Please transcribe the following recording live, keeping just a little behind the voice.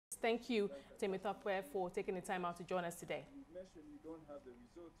Thank you, Temitope, for taking the time out to join us today. You mentioned you don't have the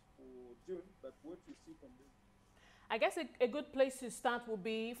results for June, but what you see from this? I guess a good place to start will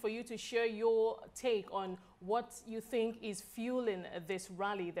be for you to share your take on what you think is fueling this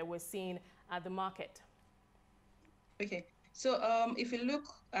rally that we're seeing at the market. Okay, so if you look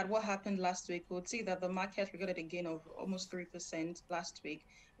at what happened last week, we'll see that the market recorded a gain of almost 3% last week.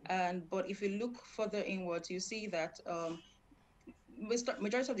 But if you look further inwards, you see that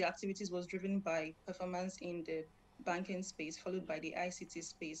majority of the activities was driven by performance in the banking space, followed by the ICT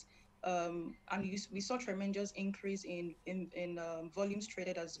space. And we saw tremendous increase in volumes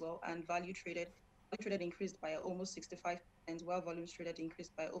traded as well, and value traded. Value traded increased by almost 65%, while volumes traded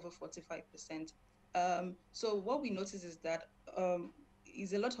increased by over 45%. So what we notice is that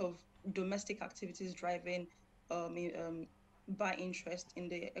is a lot of domestic activities driving buy interest in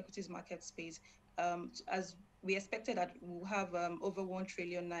the equities market space. As we expected that we'll have over 1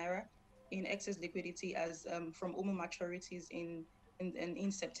 trillion naira in excess liquidity as from OMO maturities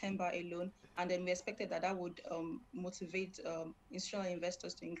in September alone. And then we expected that that would motivate institutional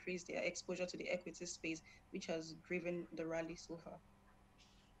investors to increase their exposure to the equity space, which has driven the rally so far.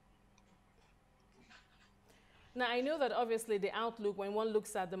 Now, I know that obviously the outlook, when one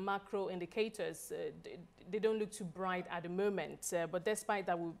looks at the macro indicators, they don't look too bright at the moment. But despite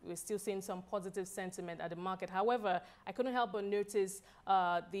that, we're still seeing some positive sentiment at the market. However, I couldn't help but notice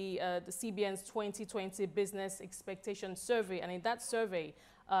the CBN's 2020 Business Expectation Survey. And in that survey,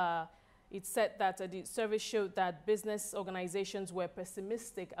 it said that the survey showed that business organizations were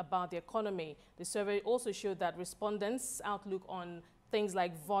pessimistic about the economy. The survey also showed that respondents' outlook on things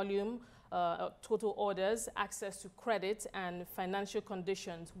like volume, total orders, access to credit, and financial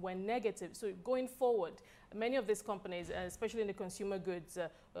conditions were negative. So going forward, many of these companies, especially in the consumer goods,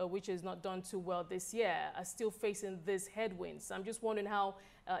 which is not done too well this year, are still facing these headwinds. I'm just wondering how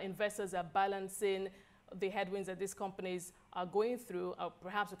investors are balancing the headwinds that these companies are going through, or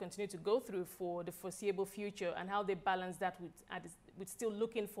perhaps will continue to go through for the foreseeable future, and how they balance that with still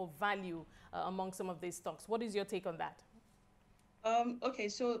looking for value among some of these stocks. What is your take on that? Okay,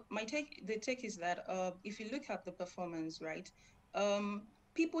 so the take is that if you look at the performance, right,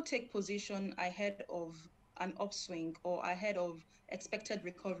 people take position ahead of an upswing or ahead of expected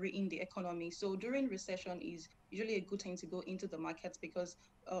recovery in the economy. So during recession is usually a good time to go into the markets because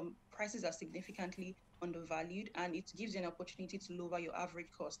prices are significantly undervalued, and it gives you an opportunity to lower your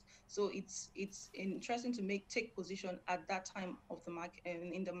average cost. So it's interesting to take position at that time of the market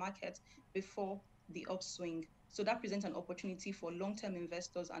in the market before the upswing. So that presents an opportunity for long-term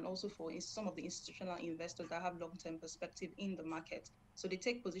investors and also for some of the institutional investors that have long-term perspective in the market. So they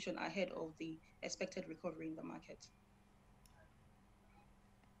take position ahead of the expected recovery in the market.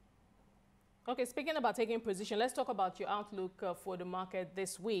 Okay, speaking about taking position, let's talk about your outlook for the market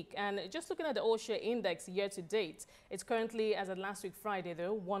this week. And just looking at the all-share index year to date, it's currently, as of last week Friday,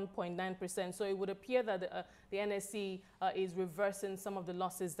 though, 1.9%. So it would appear that the NSE is reversing some of the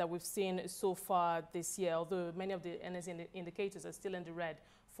losses that we've seen so far this year, although many of the NSE indicators are still in the red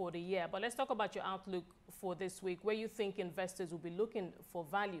for the year. But let's talk about your outlook for this week, where you think investors will be looking for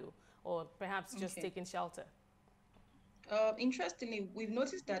value or perhaps just taking shelter. Interestingly, we've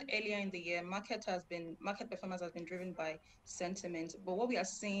noticed that earlier in the year, market performance has been driven by sentiment. But what we are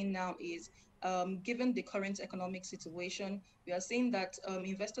seeing now is, given the current economic situation, we are seeing that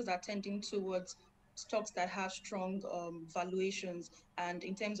investors are tending towards stocks that have strong valuations. And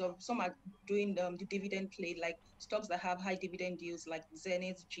in terms of some are doing the dividend play, like stocks that have high dividend yields, like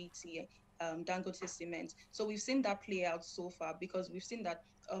Zenith, GT, Dangote Cement. So we've seen that play out so far because we've seen that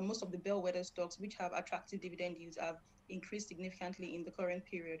most of the bellwether stocks, which have attractive dividend yields, have increased significantly in the current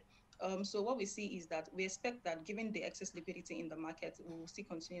period. So what we see is that we expect that given the excess liquidity in the market, we will see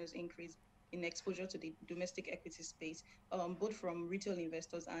continuous increase in exposure to the domestic equity space, both from retail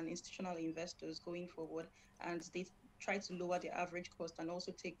investors and institutional investors going forward. And they try to lower their average cost and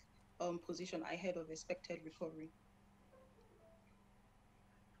also take position ahead of expected recovery.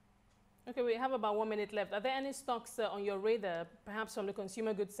 Okay, we have about 1 minute left. Are there any stocks on your radar, perhaps from the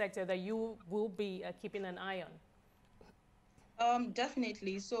consumer goods sector, that you will be keeping an eye on?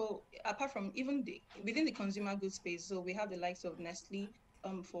 Definitely. So apart from even within the consumer goods space, so we have the likes of Nestle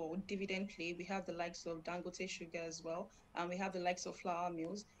for dividend play. We have the likes of Dangote Sugar as well, and we have the likes of flour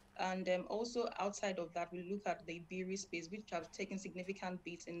mills. And also outside of that, we look at the berry space, which have taken significant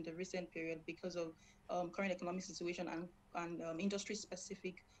beats in the recent period because of current economic situation and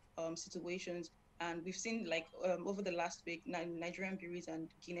industry-specific situations. And we've seen, like over the last week, Nigerian berries and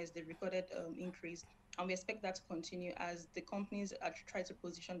Guinness, they recorded increase And we expect that to continue as the companies are try to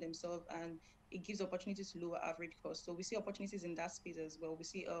position themselves, and it gives opportunities to lower average cost. So we see opportunities in that space as well. We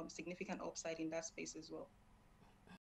see significant upside in that space as well.